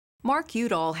Mark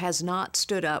Udall has not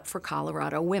stood up for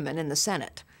Colorado women in the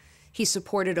Senate. He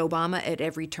supported Obama at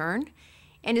every turn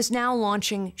and is now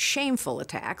launching shameful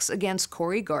attacks against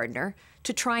Cory Gardner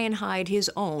to try and hide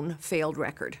his own failed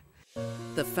record.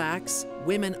 The facts: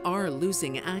 women are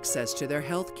losing access to their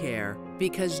health care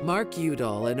because Mark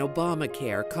Udall and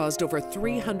Obamacare caused over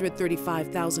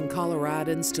 335,000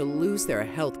 Coloradans to lose their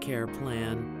health care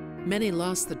plan. Many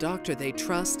lost the doctor they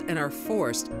trust and are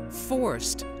forced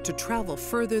to travel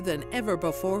further than ever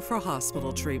before for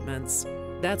hospital treatments.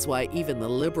 That's why even the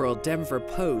liberal Denver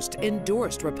Post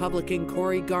endorsed Republican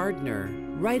Cory Gardner,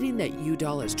 writing that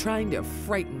Udall is trying to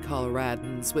frighten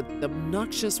Coloradans with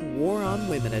obnoxious war on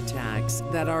women attacks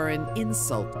that are an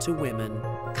insult to women.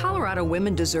 Colorado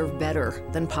women deserve better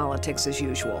than politics as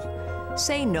usual.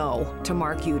 Say no to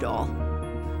Mark Udall.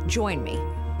 Join me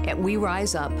at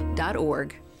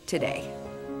weriseup.org today.